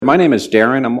My name is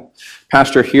Darin. I'm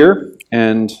pastor here,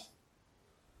 and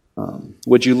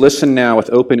would you listen now with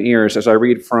open ears as I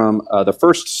read from the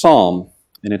first psalm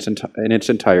in its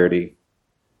entirety?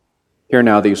 Hear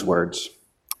now these words.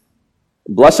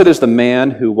 Blessed is the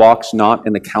man who walks not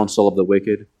in the counsel of the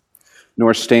wicked,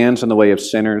 nor stands in the way of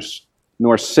sinners,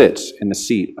 nor sits in the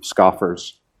seat of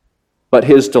scoffers. But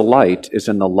his delight is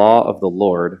in the law of the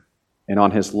Lord, and on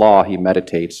his law he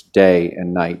meditates day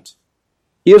and night.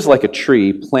 He is like a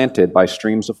tree planted by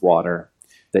streams of water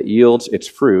that yields its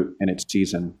fruit in its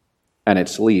season, and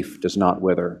its leaf does not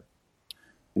wither.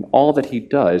 In all that he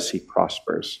does, he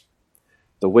prospers.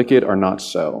 The wicked are not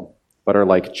so, but are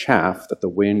like chaff that the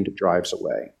wind drives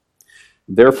away.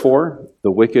 Therefore, the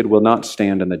wicked will not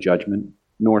stand in the judgment,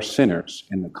 nor sinners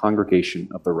in the congregation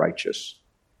of the righteous.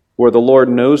 For the Lord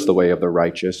knows the way of the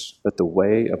righteous, but the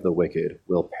way of the wicked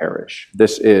will perish.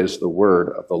 This is the word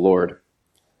of the Lord.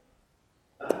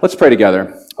 Let's pray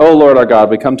together. Oh, Lord our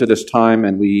God, we come to this time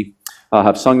and we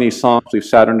have sung these songs. We've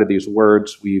sat under these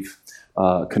words. We've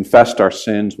confessed our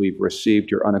sins. We've received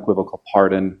your unequivocal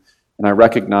pardon. And I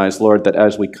recognize, Lord, that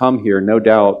as we come here, no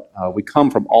doubt we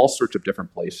come from all sorts of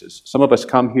different places. Some of us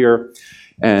come here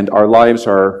and our lives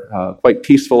are quite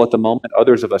peaceful at the moment.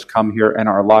 Others of us come here and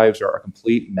our lives are a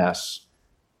complete mess.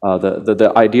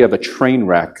 The idea of a train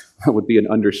wreck would be an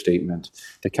understatement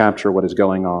to capture what is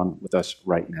going on with us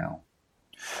right now.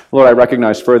 Lord, I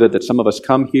recognize further that some of us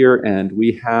come here and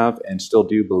we have and still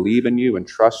do believe in you and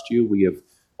trust you. We have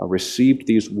received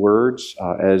these words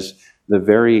as the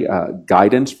very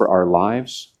guidance for our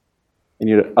lives. And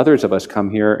yet others of us come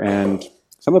here and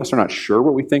some of us are not sure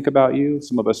what we think about you.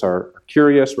 Some of us are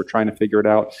curious. We're trying to figure it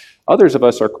out. Others of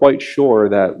us are quite sure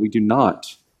that we do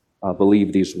not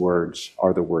believe these words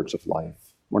are the words of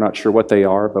life. We're not sure what they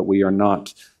are, but we are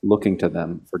not looking to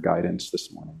them for guidance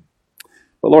this morning.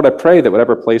 But Lord, I pray that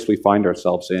whatever place we find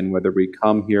ourselves in, whether we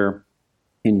come here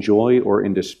in joy or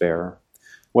in despair,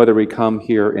 whether we come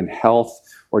here in health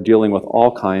or dealing with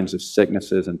all kinds of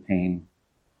sicknesses and pain,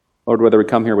 Lord, whether we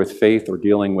come here with faith or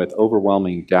dealing with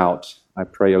overwhelming doubt, I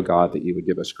pray, O God, that you would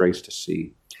give us grace to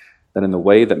see that in the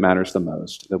way that matters the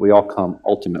most, that we all come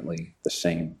ultimately the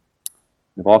same.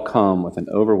 We've all come with an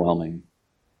overwhelming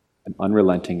and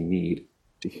unrelenting need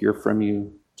to hear from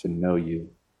you, to know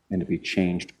you, and to be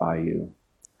changed by you.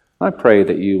 I pray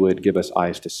that you would give us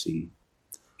eyes to see,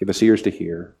 give us ears to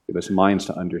hear, give us minds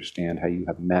to understand how you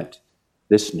have met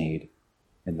this need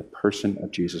in the person of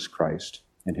Jesus Christ,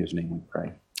 in whose name we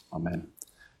pray. Amen.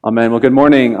 Amen. Well, good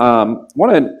morning.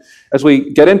 As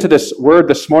we get into this word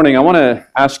this morning, I want to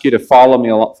ask you to follow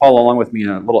along with me in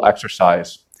a little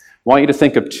exercise. I want you to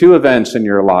think of two events in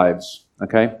your lives,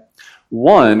 okay?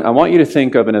 One, I want you to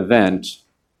think of an event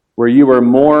where you were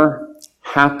more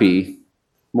happy,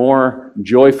 more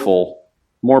joyful,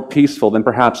 more peaceful than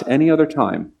perhaps any other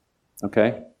time,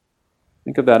 okay?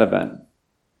 Think of that event,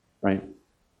 right?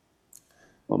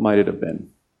 What might it have been?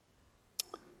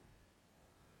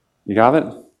 You got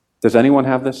it? Does anyone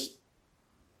have this?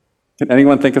 Can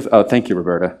anyone think of? Oh, thank you,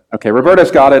 Roberta. Okay, Roberta's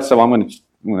got it, so I'm going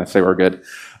to say we're good.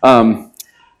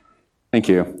 Thank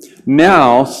you.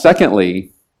 Now,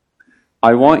 secondly,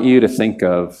 I want you to think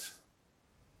of,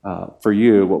 for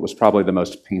you, what was probably the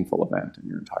most painful event in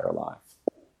your entire life.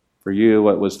 For you,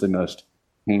 what was the most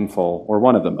painful, or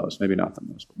one of the most, maybe not the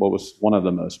most, but what was one of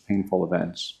the most painful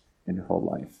events in your whole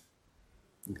life?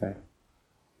 Okay?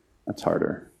 That's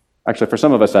harder. Actually, for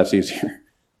some of us, that's easier,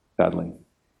 sadly.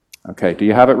 Okay, do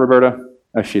you have it, Roberta?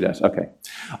 Oh, she does. Okay.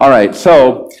 All right,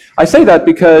 so I say that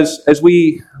because as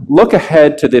we look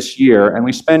ahead to this year, and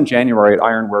we spend January at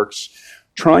Ironworks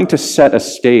trying to set a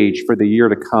stage for the year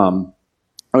to come,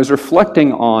 I was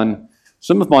reflecting on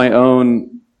some of my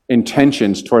own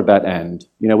intentions toward that end.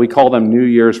 You know, we call them New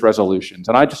Year's resolutions.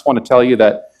 And I just want to tell you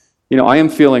that, I am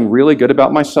feeling really good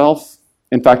about myself.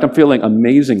 In fact, I'm feeling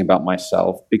amazing about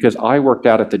myself because I worked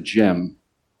out at the gym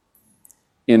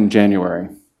in January.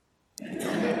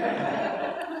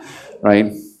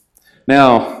 Right?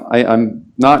 Now,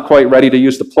 I'm not quite ready to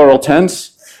use the plural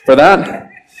tense for that,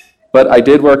 but I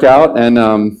did work out,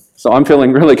 and so I'm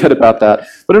feeling really good about that.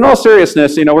 But in all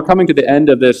seriousness, we're coming to the end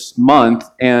of this month,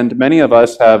 and many of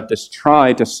us have just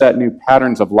tried to set new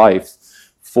patterns of life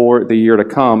for the year to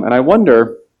come. And I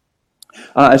wonder,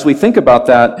 as we think about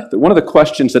that, one of the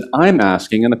questions that I'm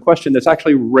asking, and the question that's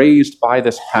actually raised by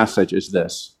this passage is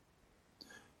this.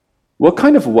 What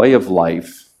kind of way of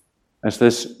life, as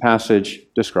this passage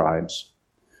describes,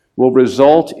 will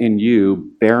result in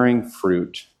you bearing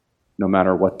fruit no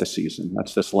matter what the season?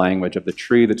 That's this language of the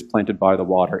tree that's planted by the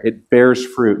water. It bears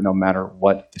fruit no matter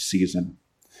what the season.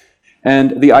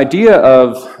 And the idea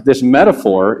of this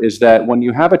metaphor is that when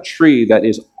you have a tree that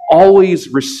is always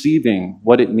receiving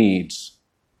what it needs.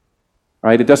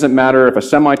 Right? It doesn't matter if a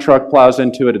semi-truck plows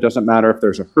into it. It doesn't matter if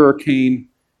there's a hurricane.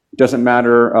 It doesn't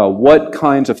matter what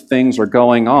kinds of things are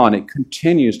going on. It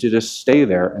continues to just stay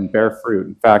there and bear fruit.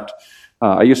 In fact,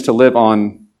 I used to live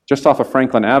just off of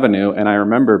Franklin Avenue, and I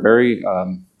remember very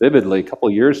vividly a couple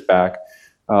of years back,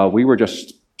 we were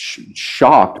just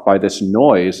shocked by this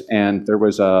noise, and there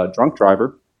was a drunk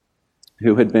driver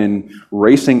who had been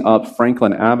racing up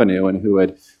Franklin Avenue and who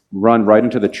had run right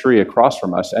into the tree across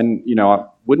from us. And,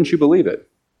 wouldn't you believe it?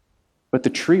 But the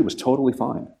tree was totally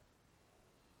fine.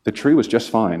 The tree was just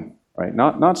fine, right?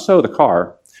 Not so the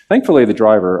car. Thankfully, the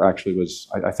driver actually was,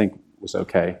 I think, was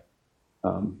okay.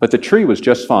 But the tree was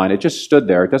just fine. It just stood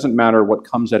there. It doesn't matter what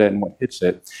comes at it and what hits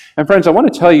it. And friends, I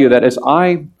want to tell you that as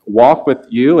I walk with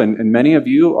you, and many of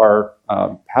you are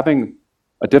having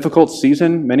a difficult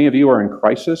season, many of you are in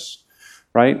crisis,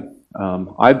 right?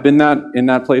 I've been in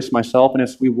that place myself, and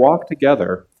as we walk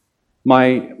together,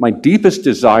 my deepest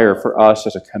desire for us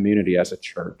as a community, as a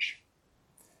church,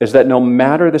 is that no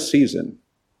matter the season,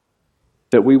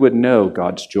 that we would know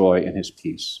God's joy and his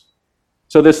peace.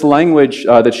 So this language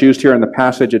that's used here in the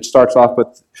passage, it starts off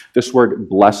with this word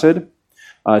blessed.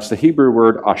 It's the Hebrew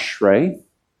word ashrei.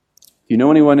 If you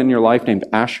know anyone in your life named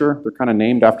Asher, they're kind of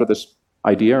named after this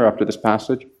idea or after this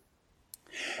passage.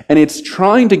 And it's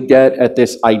trying to get at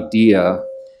this idea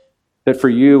that for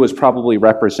you was probably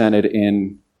represented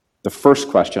in the first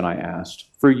question I asked.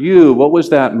 For you, what was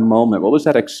that moment? What was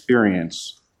that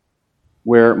experience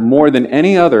where more than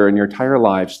any other in your entire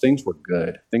lives, things were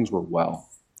good, things were well,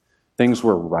 things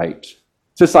were right?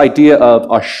 It's this idea of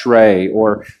ashrei,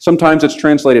 or sometimes it's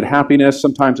translated happiness,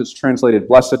 sometimes it's translated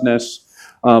blessedness,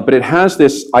 but it has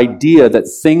this idea that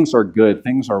things are good,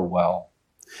 things are well.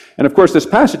 And of course, this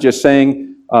passage is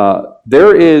saying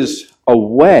there's a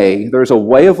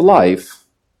way of life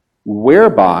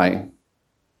whereby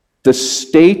the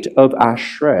state of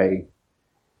ashrei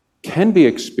can be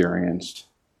experienced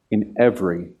in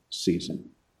every season.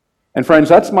 And friends,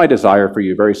 that's my desire for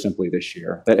you very simply this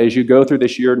year, that as you go through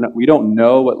this year, we don't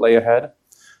know what lay ahead.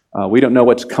 We don't know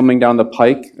what's coming down the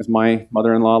pike, as my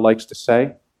mother-in-law likes to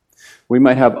say. We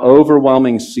might have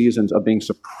overwhelming seasons of being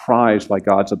surprised by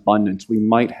God's abundance. We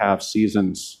might have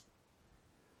seasons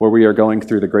where we are going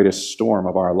through the greatest storm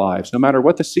of our lives. No matter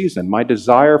what the season, my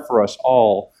desire for us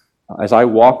all, as I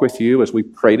walk with you, as we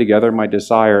pray together, my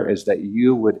desire is that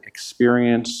you would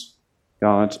experience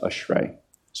God's ashrei.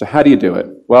 So how do you do it?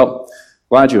 Well,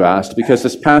 glad you asked, because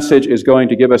this passage is going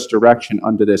to give us direction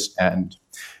unto this end.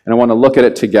 And I want to look at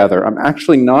it together. I'm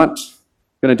actually not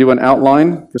going to do an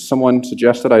outline because someone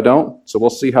suggested I don't, so we'll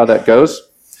see how that goes.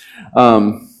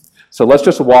 So let's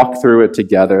just walk through it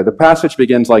together. The passage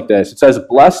begins like this. It says,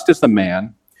 "Blessed is the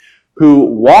man who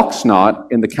walks not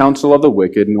in the counsel of the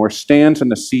wicked, nor stands in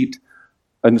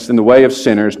the way of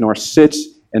sinners, nor sits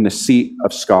in the seat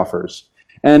of scoffers."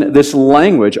 And this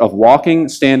language of walking,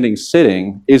 standing,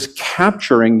 sitting is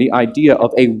capturing the idea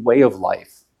of a way of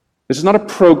life. This is not a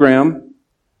program,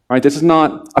 right? This is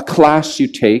not a class you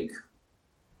take.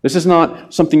 This is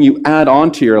not something you add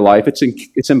on to your life.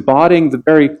 It's embodying the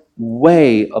very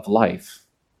way of life.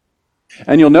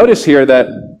 And you'll notice here that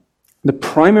the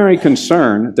primary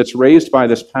concern that's raised by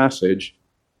this passage,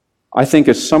 I think,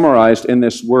 is summarized in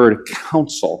this word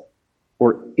counsel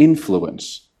or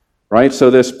influence. Right?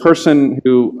 So this person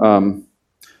who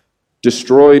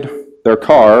destroyed their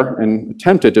car and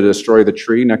attempted to destroy the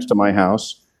tree next to my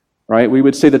house, right? We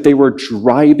would say that they were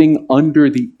driving under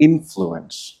the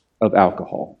influence of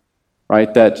alcohol,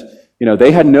 right? That,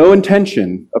 they had no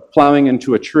intention of plowing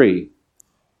into a tree,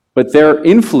 but their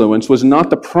influence was not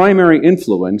the primary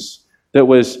influence that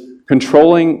was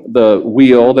controlling the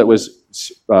wheel, that was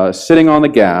sitting on the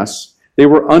gas. They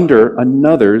were under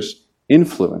another's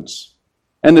influence.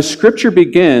 And the scripture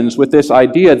begins with this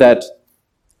idea that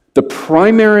the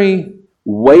primary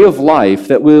way of life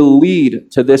that will lead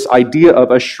to this idea of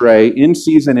ashrei, in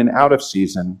season and out of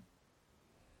season,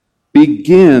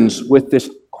 begins with this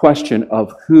question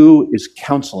of who is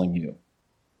counseling you.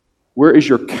 Where is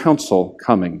your counsel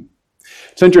coming?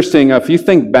 It's interesting, if you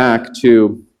think back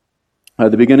to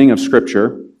the beginning of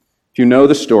Scripture, if you know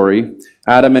the story,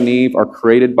 Adam and Eve are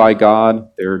created by God.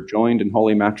 They're joined in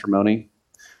holy matrimony.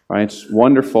 Right? It's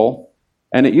wonderful.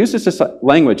 And it uses this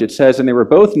language. It says, "And they were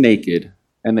both naked,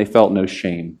 and they felt no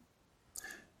shame."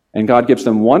 And God gives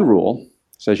them one rule.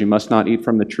 It says, "You must not eat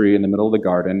from the tree in the middle of the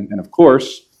garden." And of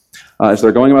course, as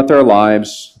they're going about their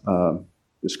lives,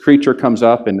 this creature comes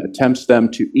up and attempts them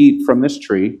to eat from this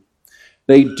tree.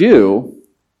 They do.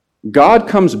 God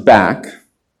comes back,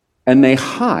 and they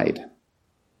hide.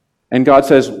 And God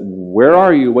says, where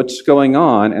are you? What's going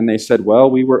on? And they said, well,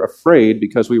 we were afraid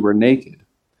because we were naked.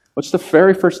 What's the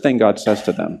very first thing God says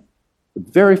to them? The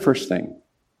very first thing.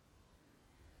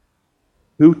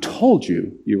 Who told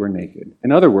you you were naked?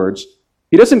 In other words,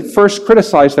 he doesn't first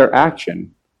criticize their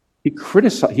action.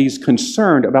 He's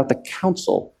concerned about the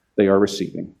counsel they are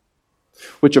receiving.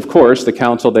 Which, of course, the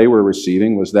counsel they were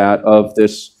receiving was that of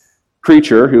this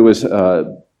creature who was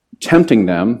tempting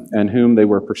them and whom they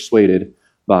were persuaded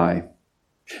by.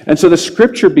 And so the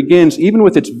scripture begins, even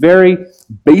with its very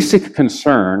basic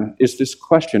concern, is this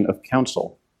question of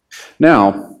counsel.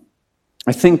 Now,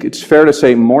 I think it's fair to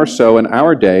say more so in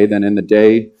our day than in the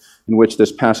day in which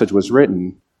this passage was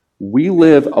written. We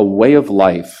live a way of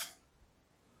life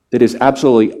that is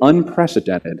absolutely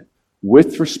unprecedented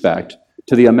with respect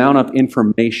to the amount of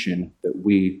information that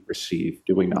we receive,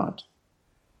 do we not?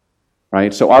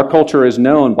 Right? So our culture is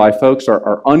known by folks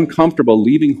are uncomfortable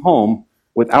leaving home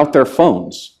without their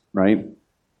phones, right?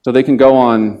 So they can go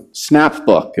on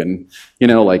Snapbook and,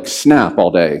 like Snap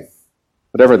all day,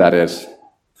 whatever that is.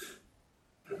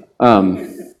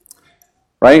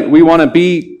 Right? We want to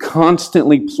be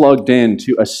constantly plugged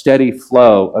into a steady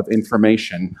flow of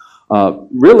information.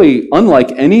 Really,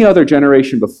 unlike any other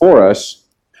generation before us,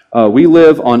 we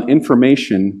live on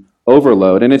information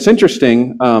overload. And it's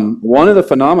interesting, one of the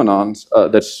phenomenons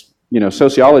that's,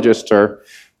 sociologists are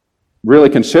really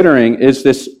considering is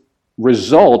this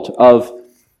result of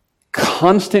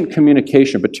constant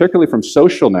communication, particularly from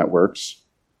social networks,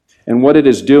 and what it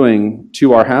is doing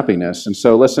to our happiness. And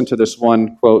so listen to this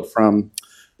one quote from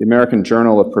the American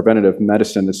Journal of Preventive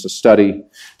Medicine. It's a study,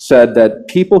 said that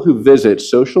people who visit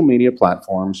social media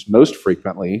platforms most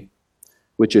frequently,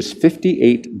 which is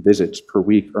 58 visits per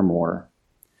week or more,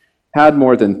 had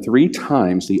more than 3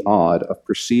 times the odd of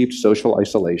perceived social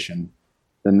isolation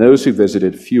than those who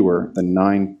visited fewer than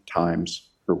 9 times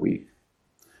per week.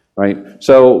 Right?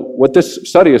 So what this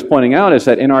study is pointing out is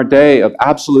that in our day of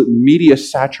absolute media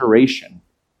saturation,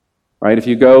 right? If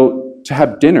you go to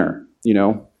have dinner,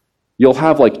 you'll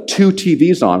have like 2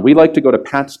 TVs on. We like to go to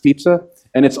Pat's Pizza,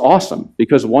 and it's awesome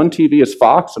because one TV is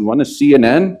Fox and one is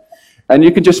CNN, and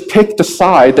you can just pick the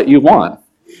side that you want,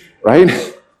 right?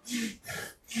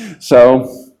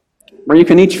 So, or you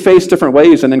can each face different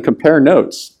ways and then compare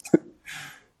notes,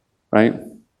 right?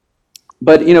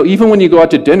 But, even when you go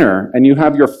out to dinner and you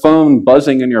have your phone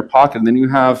buzzing in your pocket, and then you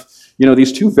have,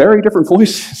 these 2 very different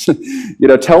voices,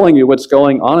 telling you what's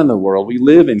going on in the world. We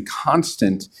live in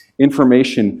constant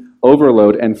information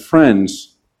overload. And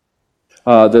friends,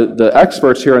 the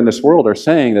experts here in this world are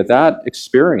saying that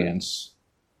experience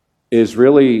is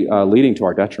really leading to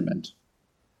our detriment,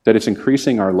 that it's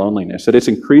increasing our loneliness, that it's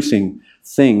increasing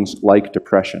things like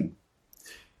depression.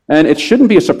 And it shouldn't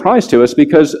be a surprise to us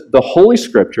because the Holy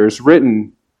Scriptures,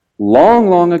 written long,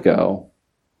 long ago,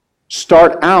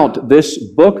 start out this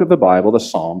book of the Bible, the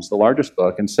Psalms, the largest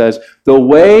book, and says, the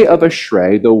way of a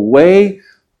stray, the way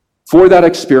for that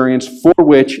experience for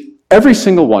which every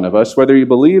single one of us, whether you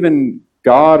believe in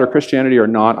God or Christianity or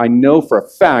not, I know for a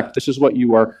fact this is what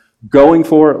you are going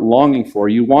for, longing for.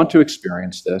 You want to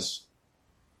experience this.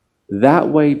 That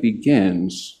way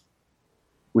begins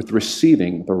with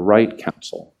receiving the right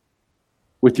counsel,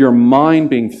 with your mind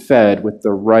being fed with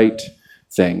the right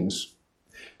things.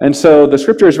 And so the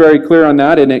scripture is very clear on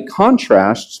that, and it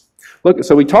contrasts. Look,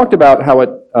 so we talked about how it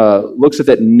looks at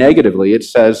it negatively. It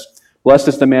says, blessed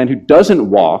is the man who doesn't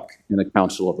walk in the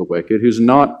counsel of the wicked, who's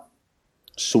not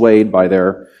swayed by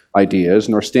their ideas,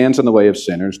 nor stands in the way of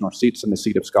sinners, nor seats in the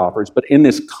seat of scoffers. But in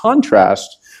this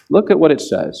contrast, look at what it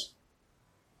says.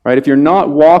 Right? If you're not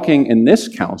walking in this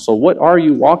counsel, what are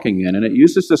you walking in? And it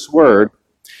uses this word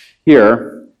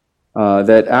here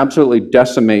that absolutely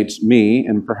decimates me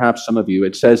and perhaps some of you.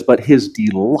 It says, but his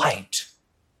delight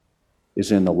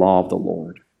is in the law of the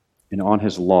Lord, and on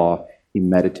his law he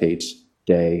meditates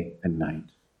day and night.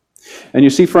 And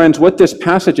you see, friends, what this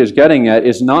passage is getting at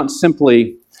is not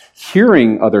simply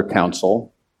hearing other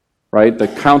counsel, right? The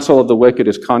counsel of the wicked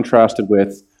is contrasted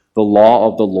with the law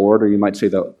of the Lord, or you might say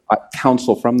the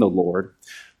counsel from the Lord.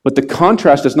 But the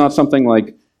contrast is not something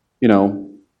like,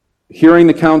 hearing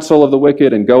the counsel of the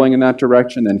wicked and going in that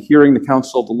direction, and hearing the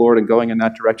counsel of the Lord and going in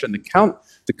that direction.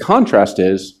 The contrast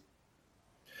is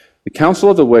the counsel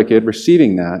of the wicked,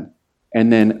 receiving that,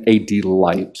 and then a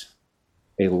delight,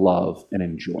 a love, an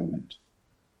enjoyment.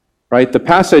 Right? The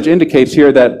passage indicates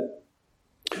here that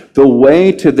the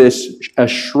way to this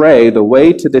astray, the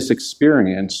way to this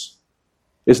experience,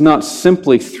 is not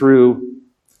simply through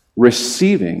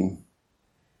receiving,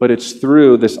 but it's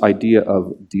through this idea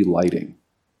of delighting.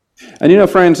 And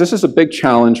friends, this is a big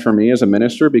challenge for me as a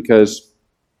minister because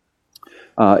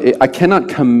I cannot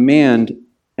command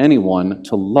anyone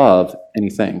to love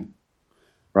anything,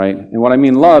 right? And what I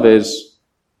mean love is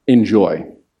enjoy,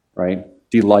 right?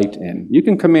 Delight in. You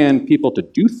can command people to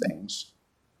do things,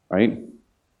 right?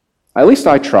 At least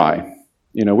I try.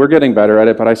 We're getting better at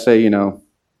it, but I say,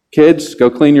 kids, go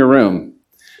clean your room.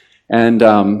 And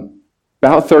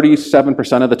about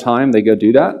 37% of the time they go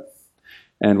do that.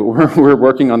 And we're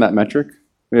working on that metric.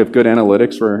 We have good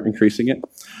analytics. We're increasing it.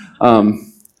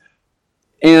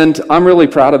 And I'm really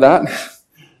proud of that.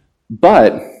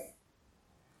 But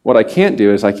what I can't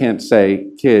do is I can't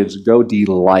say, kids, go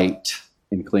delight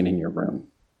in cleaning your room.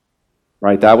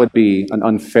 Right? That would be an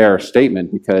unfair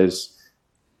statement because,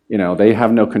 they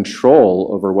have no control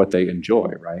over what they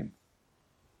enjoy, right?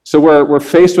 So we're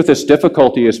faced with this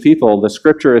difficulty as people. The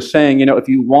scripture is saying, if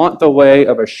you want the way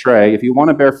of a stray, if you want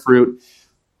to bear fruit,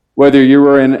 whether you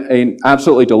are in an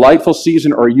absolutely delightful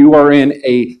season or you are in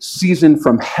a season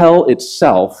from hell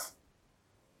itself,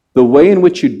 the way in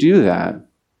which you do that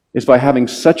is by having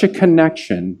such a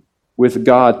connection with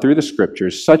God through the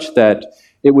scriptures, such that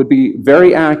it would be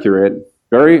very accurate,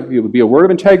 it would be a word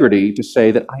of integrity to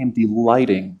say that I am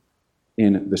delighting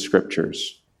in the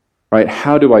scriptures. Right?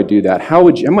 How do I do that? How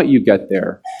might you get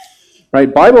there?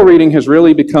 Right? Bible reading has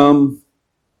really become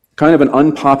kind of an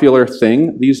unpopular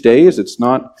thing these days. It's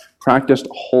not practiced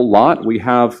a whole lot. We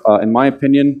have, in my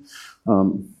opinion,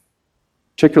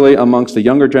 particularly amongst the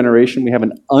younger generation, we have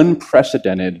an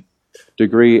unprecedented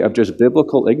degree of just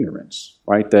biblical ignorance,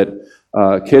 right? That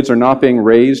kids are not being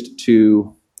raised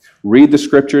to read the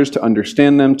scriptures, to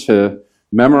understand them, to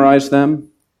memorize them.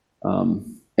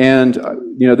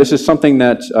 This is something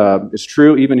that is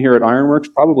true even here at Ironworks,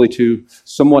 probably to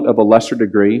somewhat of a lesser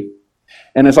degree.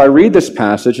 And as I read this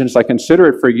passage, and as I consider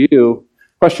it for you,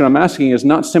 the question I'm asking is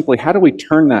not simply how do we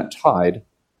turn that tide,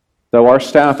 though our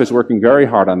staff is working very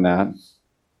hard on that,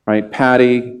 right?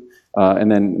 Patty,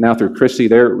 and then now through Chrissy,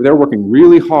 they're working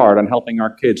really hard on helping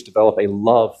our kids develop a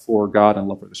love for God and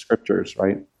love for the scriptures,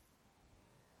 right?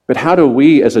 But how do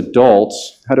we as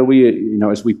adults,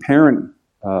 as we parent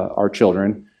our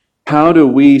children, how do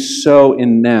we sow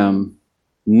in them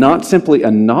not simply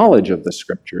a knowledge of the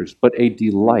scriptures, but a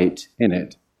delight in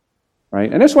it,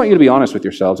 right? And I just want you to be honest with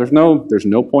yourselves. There's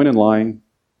no point in lying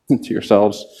to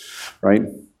yourselves, right?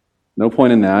 No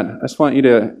point in that. I just want you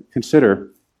to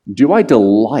consider, do I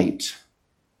delight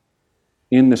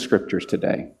in the scriptures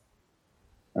today,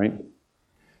 right?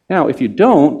 Now, if you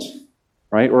don't,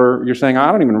 right, or you're saying,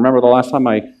 I don't even remember the last time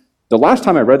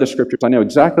I read the scriptures, I know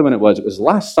exactly when it was. It was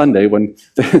last Sunday when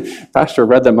the pastor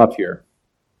read them up here,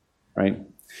 right?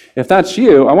 If that's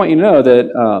you, I want you to know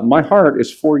that my heart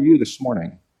is for you this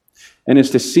morning, and is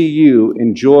to see you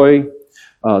enjoy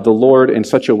the Lord in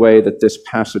such a way that this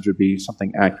passage would be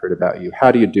something accurate about you.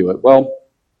 How do you do it? Well,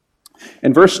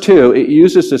 in verse 2, it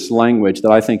uses this language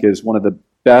that I think is one of the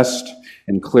best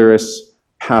and clearest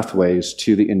pathways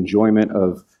to the enjoyment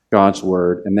of God's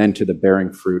word, and then to the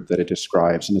bearing fruit that it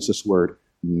describes. And it's this word,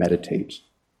 meditate.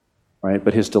 Right?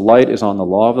 But his delight is on the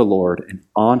law of the Lord, and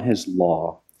on his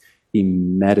law he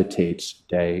meditates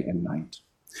day and night.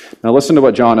 Now listen to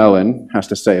what John Owen has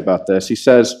to say about this. He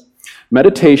says,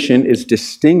 meditation is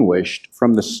distinguished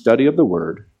from the study of the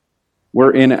word,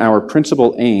 wherein our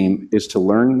principal aim is to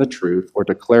learn the truth or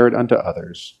declare it unto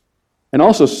others, and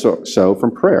also so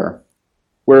from prayer,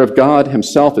 whereof God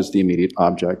himself is the immediate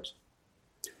object.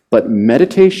 But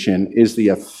meditation is the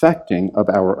affecting of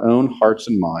our own hearts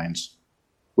and minds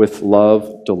with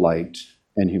love, delight,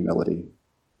 and humility.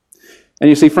 And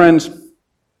you see, friends,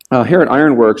 here at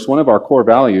Ironworks, one of our core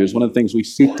values, one of the things we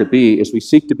seek to be, is we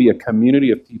seek to be a community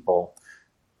of people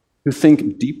who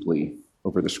think deeply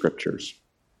over the scriptures.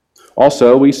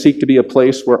 Also, we seek to be a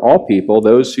place where all people,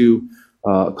 those who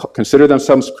consider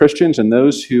themselves Christians and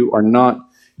those who are not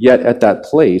yet at that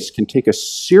place, can take a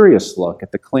serious look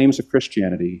at the claims of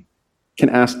Christianity, can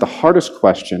ask the hardest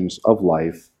questions of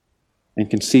life, and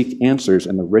can seek answers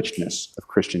in the richness of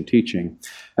Christian teaching.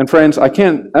 And friends, I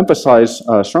can't emphasize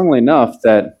strongly enough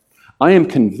that I am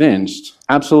convinced,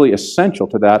 absolutely essential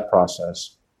to that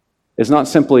process, is not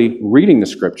simply reading the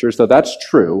scriptures, though that's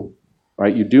true,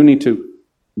 right? You do need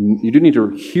to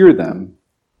hear them,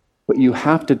 but you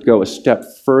have to go a step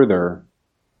further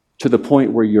to the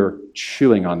point where you're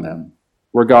chewing on them,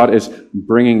 where God is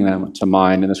bringing them to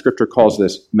mind. And the scripture calls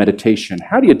this meditation.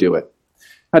 How do you do it?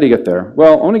 How do you get there?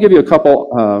 Well, I want to give you a couple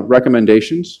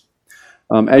recommendations.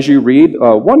 As you read,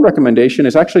 one recommendation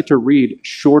is actually to read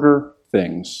shorter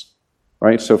things,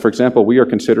 right? So, for example, we are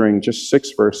considering just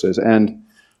 6 verses. And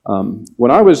when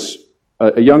I was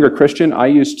a younger Christian, I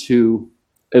used to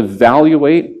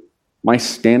evaluate my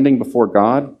standing before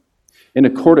God in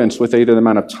accordance with either the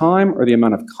amount of time or the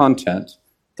amount of content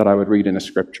that I would read in a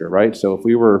scripture, right? So if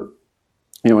we were,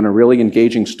 in a really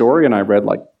engaging story and I read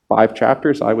like 5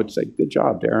 chapters, I would say, good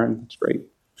job, Darin, that's great,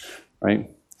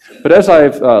 right? But as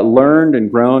I've learned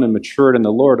and grown and matured in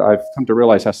the Lord, I've come to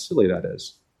realize how silly that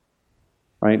is,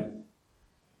 right?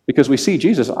 Because we see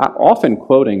Jesus often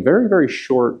quoting very, very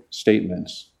short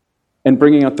statements and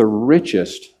bringing out the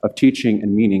richest of teaching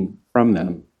and meaning from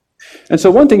them. And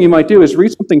so one thing you might do is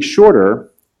read something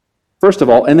shorter, first of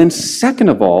all, and then second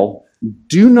of all,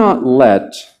 do not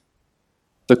let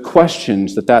the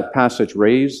questions that passage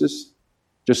raises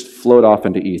just float off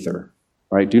into ether,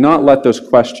 right? Do not let those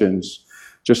questions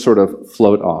just sort of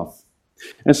float off.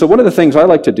 And so one of the things I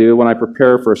like to do when I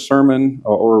prepare for a sermon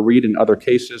or read in other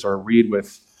cases or read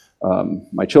with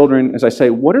my children is I say,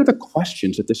 what are the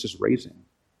questions that this is raising,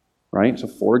 right? So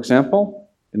for example,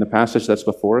 in the passage that's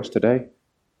before us today,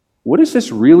 what does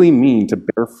this really mean to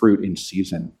bear fruit in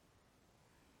season?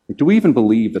 Do we even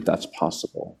believe that that's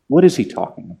possible? What is he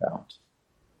talking about,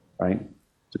 right?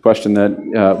 It's a question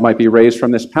that might be raised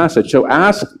from this passage. So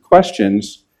ask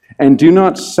questions and do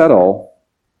not settle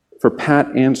for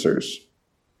pat answers,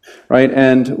 right?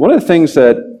 And one of the things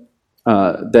that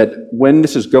when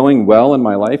this is going well in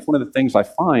my life, one of the things I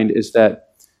find is that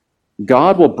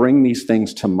God will bring these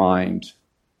things to mind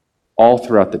all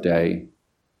throughout the day,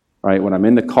 right? When I'm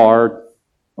in the car,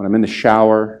 when I'm in the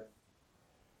shower,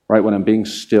 right? When I'm being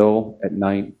still at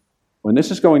night. When this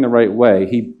is going the right way,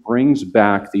 he brings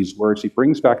back these words, he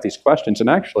brings back these questions, and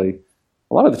actually,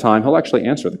 a lot of the time, he'll actually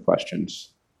answer the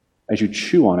questions as you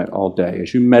chew on it all day,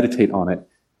 as you meditate on it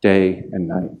day and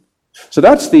night. So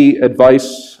that's the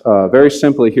advice, very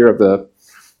simply here of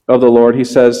the Lord. He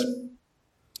says,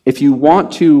 if you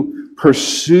want to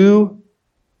pursue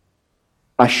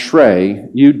astray,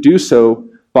 you do so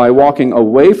by walking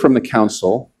away from the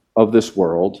counsel of this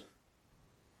world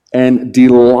and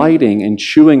delighting and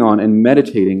chewing on and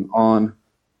meditating on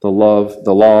the law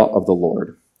of the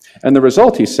Lord. And the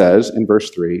result, he says in verse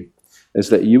 3, is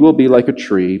that you will be like a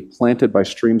tree planted by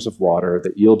streams of water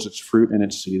that yields its fruit in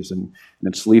its season,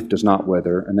 and its leaf does not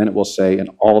wither. And then it will say, in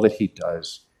all that he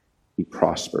does, he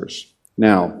prospers.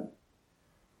 Now,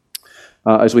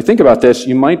 as we think about this,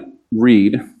 you might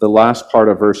read the last part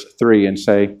of verse 3 and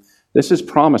say, this is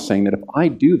promising that if I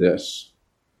do this,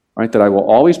 right, that I will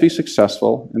always be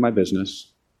successful in my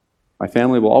business, my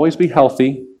family will always be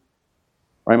healthy,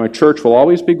 right, my church will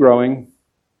always be growing,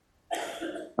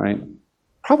 right?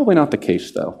 Probably not the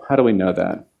case, though. How do we know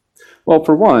that? Well,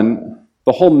 for one,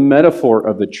 the whole metaphor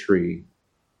of the tree,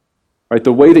 right,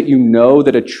 the way that you know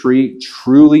that a tree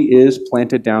truly is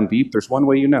planted down deep, there's one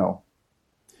way you know,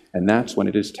 and that's when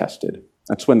it is tested.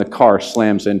 That's when the car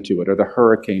slams into it or the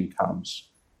hurricane comes,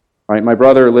 right? My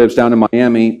brother lives down in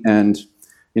Miami, and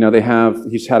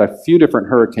he's had a few different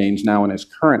hurricanes now in his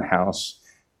current house,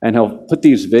 and he'll put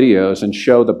these videos and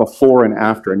show the before and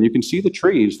after, and you can see the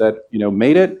trees that,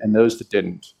 made it and those that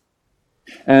didn't.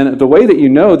 And the way that you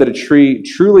know that a tree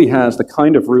truly has the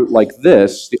kind of root like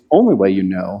this, the only way you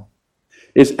know,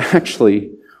 is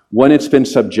actually when it's been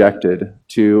subjected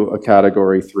to a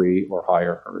Category 3 or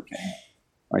higher hurricane,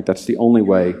 right? That's the only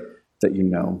way that you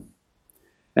know.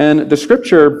 And the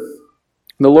scripture,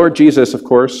 the Lord Jesus, of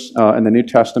course, and the New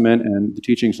Testament and the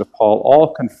teachings of Paul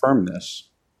all confirm this,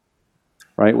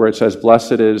 right? Where it says,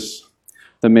 blessed is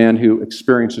the man who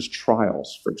experiences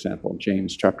trials, for example.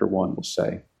 James chapter 1 will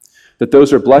say that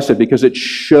those are blessed because it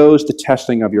shows the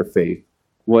testing of your faith,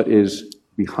 what is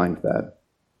behind that.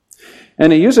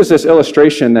 And he uses this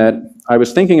illustration that I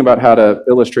was thinking about how to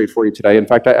illustrate for you today. In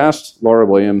fact, I asked Laura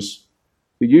Williams,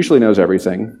 who usually knows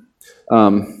everything,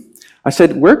 I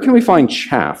said, where can we find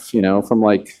chaff, from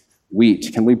like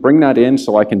wheat? Can we bring that in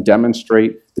so I can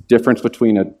demonstrate the difference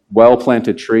between a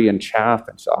well-planted tree and chaff?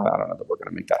 And so I don't know that we're going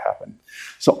to make that happen.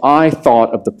 So I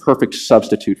thought of the perfect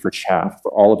substitute for chaff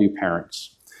for all of you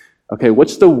parents. Okay,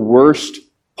 what's the worst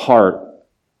part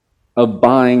of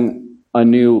buying a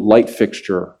new light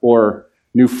fixture or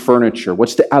new furniture?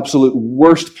 What's the absolute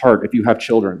worst part if you have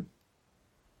children?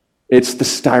 It's the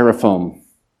styrofoam.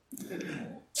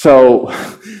 So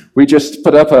we just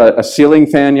put up a ceiling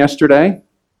fan yesterday,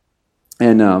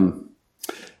 and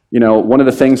one of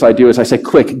the things I do is I say,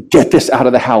 quick, get this out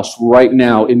of the house right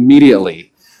now,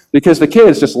 immediately, because the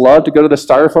kids just love to go to the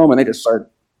styrofoam and they just start,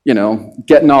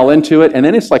 getting all into it, and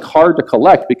then it's like hard to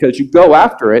collect because you go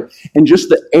after it and just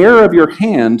the air of your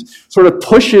hand sort of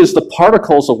pushes the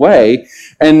particles away,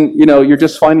 and you're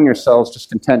just finding yourselves just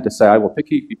content to say, I will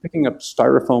be picking up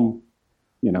styrofoam,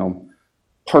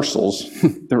 parcels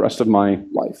the rest of my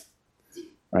life,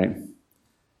 right?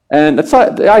 And that's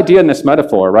the idea in this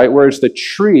metaphor, right? Whereas the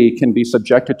tree can be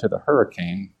subjected to the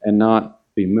hurricane and not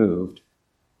be moved,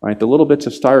 right? The little bits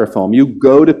of styrofoam. You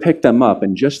go to pick them up,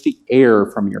 and just the air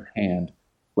from your hand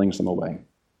flings them away.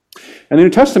 And the New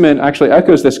Testament actually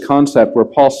echoes this concept where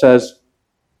Paul says,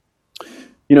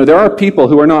 there are people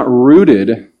who are not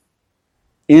rooted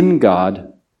in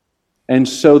God, and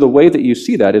so the way that you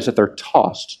see that is that they're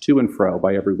tossed to and fro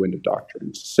by every wind of doctrine.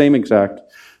 It's the same exact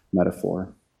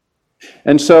metaphor.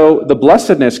 And so the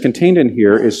blessedness contained in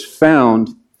here is found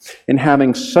in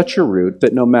having such a root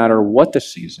that no matter what the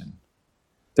season,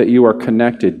 that you are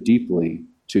connected deeply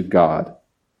to God.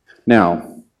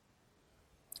 Now,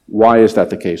 why is that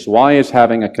the case? Why is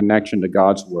having a connection to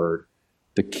God's word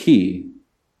the key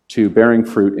to bearing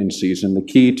fruit in season, the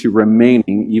key to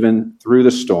remaining even through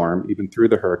the storm, even through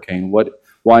the hurricane?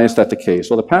 Why is that the case?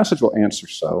 Well, the passage will answer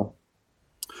so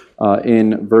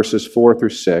in verses 4 through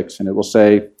 6, and it will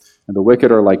say, "The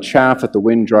wicked are like chaff that the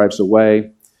wind drives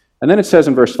away." And then it says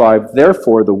in verse 5,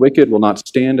 "Therefore the wicked will not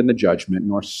stand in the judgment,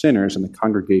 nor sinners in the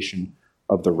congregation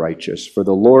of the righteous. For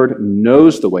the Lord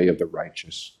knows the way of the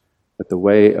righteous, but the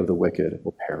way of the wicked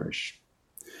will perish."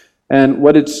 And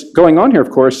what it's going on here,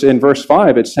 of course, in verse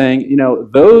 5, it's saying,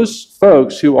 those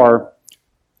folks who are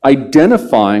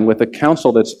identifying with a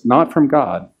counsel that's not from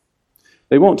God,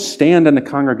 they won't stand in the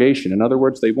congregation. In other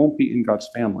words, they won't be in God's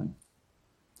family.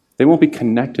 They won't be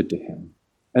connected to him.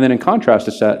 And then in contrast,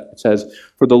 it says,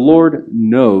 "For the Lord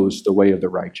knows the way of the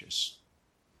righteous."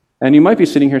 And you might be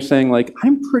sitting here saying,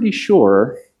 I'm pretty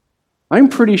sure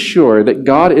that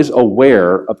God is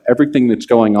aware of everything that's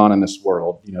going on in this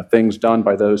world, things done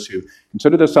by those who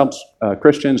consider themselves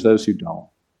Christians, those who don't.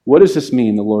 What does this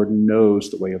mean, the Lord knows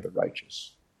the way of the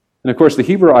righteous? And of course, the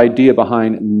Hebrew idea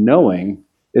behind knowing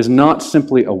is not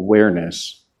simply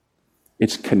awareness,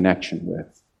 it's connection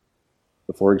with.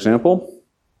 So for example,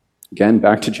 again,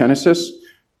 back to Genesis,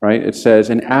 right? It says,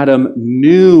 "And Adam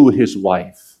knew his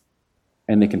wife,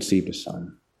 and they conceived a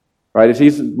son." Right?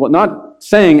 He's not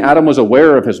saying Adam was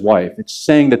aware of his wife. It's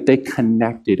saying that they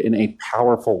connected in a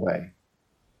powerful way.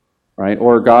 Right?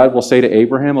 Or God will say to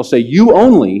Abraham, will say, "You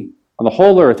only on the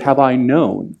whole earth have I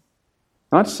known."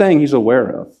 Not saying he's aware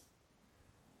of.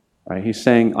 Right? He's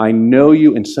saying, "I know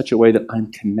you in such a way that I'm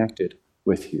connected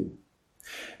with you."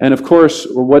 And of course,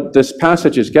 what this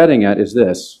passage is getting at is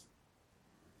this.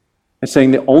 It's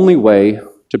saying the only way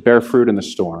to bear fruit in the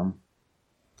storm,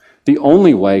 the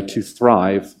only way to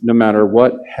thrive, no matter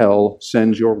what hell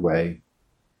sends your way,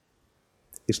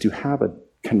 is to have a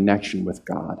connection with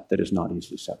God that is not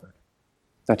easily severed.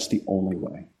 That's the only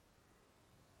way.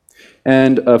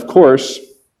 And of course,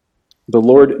 the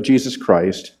Lord Jesus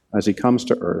Christ, as he comes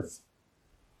to earth,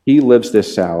 he lives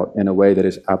this out in a way that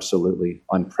is absolutely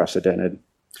unprecedented.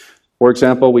 For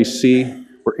example,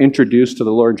 we're introduced to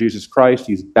the Lord Jesus Christ.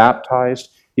 He's baptized.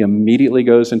 He immediately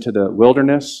goes into the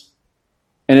wilderness.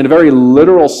 And in a very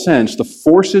literal sense, the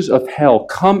forces of hell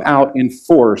come out in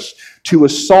force to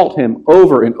assault him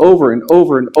over and over and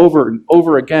over and over and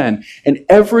over again. And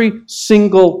every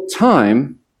single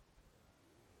time,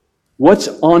 what's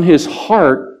on his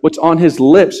heart, what's on his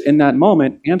lips in that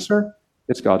moment? Answer,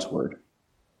 it's God's word.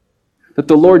 That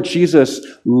the Lord Jesus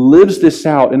lives this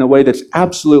out in a way that's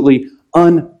absolutely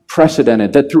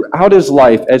unprecedented. That throughout his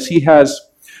life, as he has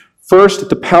first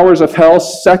the powers of hell,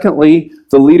 secondly,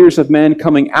 the leaders of men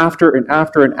coming after and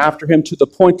after and after him to the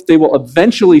point that they will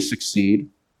eventually succeed.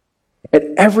 At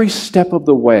every step of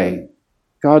the way,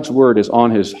 God's word is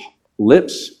on his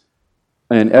lips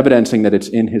and evidencing that it's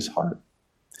in his heart.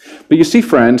 But you see,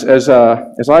 friends, as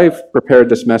I've prepared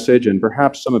this message, and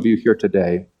perhaps some of you here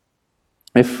today,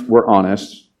 if we're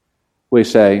honest, we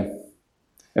say,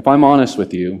 if I'm honest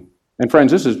with you, and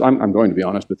friends, I'm going to be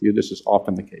honest with you, this is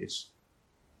often the case,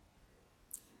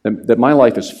 that my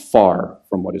life is far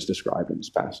from what is described in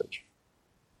this passage.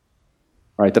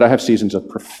 Right? That I have seasons of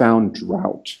profound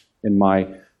drought in my,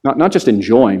 not just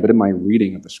enjoying, but in my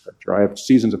reading of the scripture. I have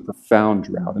seasons of profound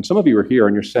drought. And some of you are here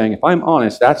and you're saying, if I'm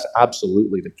honest, that's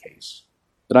absolutely the case.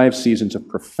 That I have seasons of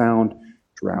profound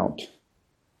drought.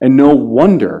 And no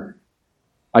wonder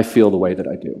I feel the way that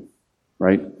I do.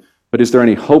 Right? But is there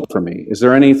any hope for me? Is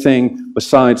there anything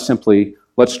besides simply,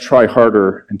 let's try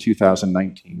harder in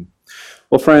 2019?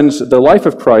 Well, friends, the life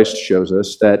of Christ shows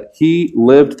us that he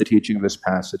lived the teaching of this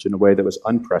passage in a way that was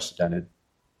unprecedented.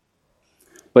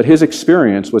 But his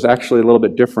experience was actually a little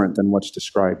bit different than what's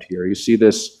described here. You see,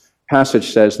 this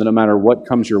passage says that no matter what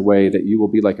comes your way, that you will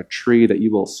be like a tree, that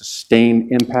you will sustain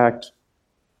impact.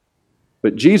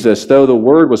 But Jesus, though the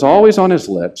word was always on his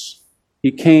lips,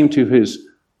 he came to his,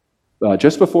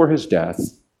 just before his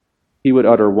death, he would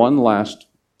utter one last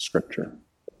scripture.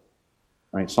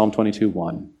 Right? Psalm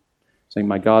 22:1. Saying,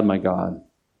 my God,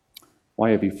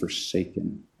 why have you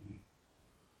forsaken me?"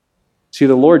 See,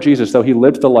 the Lord Jesus, though he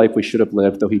lived the life we should have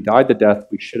lived, though he died the death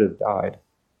we should have died,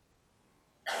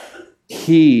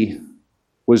 he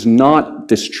was not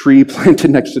this tree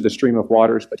planted next to the stream of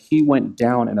waters, but he went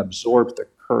down and absorbed the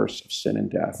curse of sin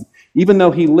and death, even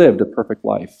though he lived a perfect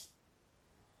life,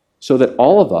 so that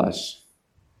all of us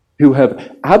who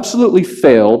have absolutely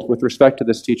failed with respect to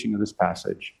this teaching of this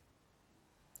passage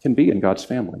can be in God's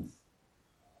family,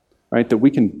 right? That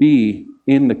we can be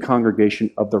in the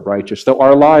congregation of the righteous. Though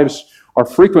our lives are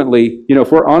frequently,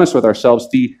 if we're honest with ourselves,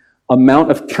 the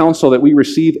amount of counsel that we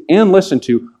receive and listen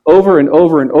to over and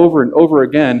over and over and over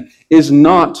again is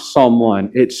not Psalm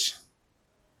 1. It's,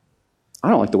 I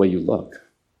don't like the way you look.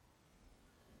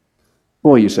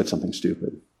 Boy, you said something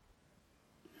stupid,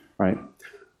 right?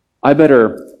 I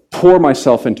better pour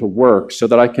myself into work so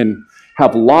that I can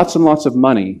have lots and lots of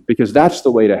money because that's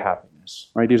the way to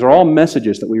happiness, right? These are all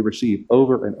messages that we receive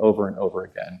over and over and over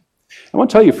again. I want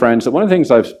to tell you, friends, that one of the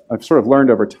things I've sort of learned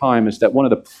over time is that one of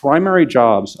the primary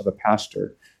jobs of a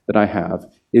pastor that I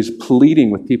have is pleading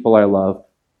with people I love,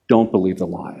 don't believe the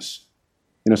lies.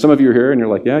 Some of you are here and you're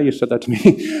like, yeah, you said that to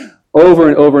me over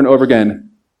and over and over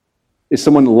again. Is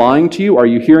someone lying to you? Are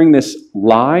you hearing this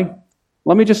lie?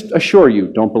 Let me just assure you,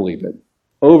 don't believe it.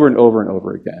 Over and over and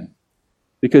over again.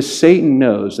 Because Satan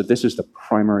knows that this is the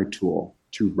primary tool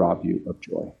to rob you of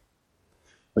joy.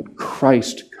 But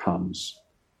Christ comes.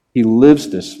 He lives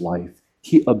this life.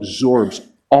 He absorbs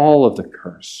all of the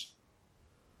curse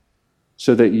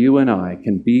so that you and I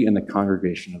can be in the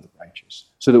congregation of the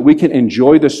righteous, so that we can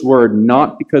enjoy this word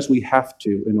not because we have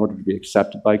to in order to be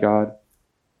accepted by God,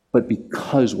 but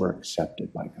because we're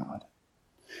accepted by God.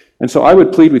 And so I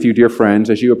would plead with you, dear friends,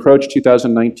 as you approach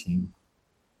 2019,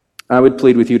 I would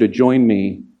plead with you to join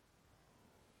me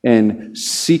in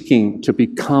seeking to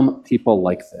become people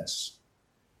like this.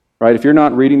 Right? If you're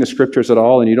not reading the scriptures at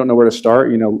all and you don't know where to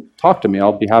start, talk to me.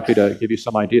 I'll be happy to give you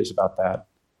some ideas about that.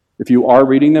 If you are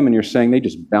reading them and you're saying they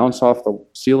just bounce off the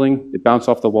ceiling, they bounce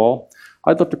off the wall,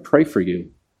 I'd love to pray for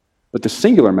you. But the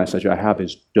singular message I have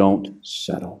is don't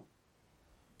settle.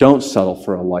 Don't settle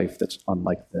for a life that's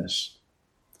unlike this.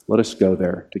 Let us go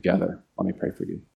there together. Let me pray for you.